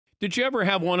Did you ever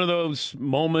have one of those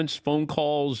moments, phone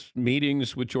calls,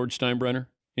 meetings with George Steinbrenner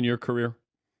in your career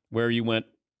where you went,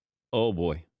 oh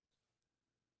boy?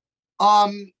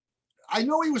 Um, I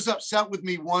know he was upset with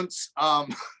me once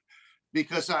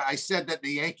because I said that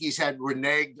the Yankees had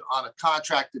reneged on a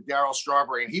contract to Darryl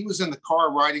Strawberry, and he was in the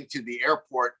car riding to the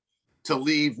airport to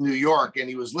leave New York, and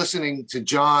he was listening to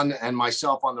John and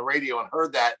myself on the radio and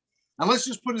heard that. And let's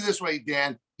just put it this way,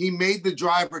 Dan, he made the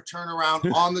driver turn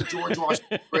around on the George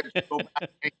Washington Bridge to go back to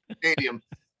Yankee Stadium.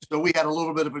 So we had a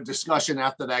little bit of a discussion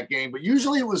after that game, but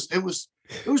usually it was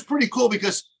pretty cool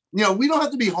because we don't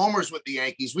have to be homers with the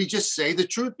Yankees. We just say the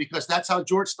truth because that's how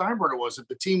George Steinbrenner was. If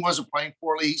the team wasn't playing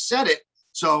poorly, he said it.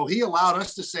 So he allowed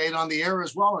us to say it on the air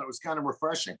as well, and it was kind of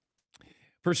refreshing.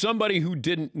 For somebody who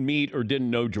didn't meet or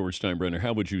didn't know George Steinbrenner,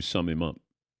 how would you sum him up?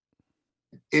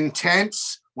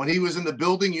 Intense. When he was in the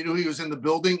building, you knew he was in the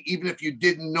building, even if you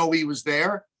didn't know he was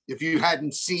there. If you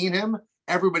hadn't seen him,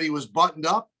 everybody was buttoned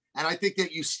up. And I think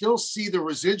that you still see the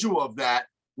residual of that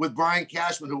with Brian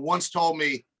Cashman, who once told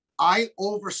me, I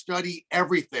overstudy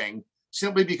everything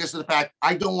simply because of the fact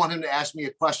I don't want him to ask me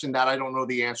a question that I don't know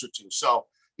the answer to. So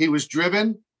he was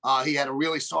driven. He had a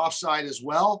really soft side as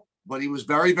well, but he was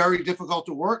very, very difficult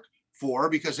to work for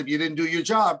because if you didn't do your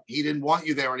job, he didn't want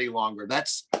you there any longer.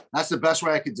 That's the best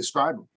way I could describe him.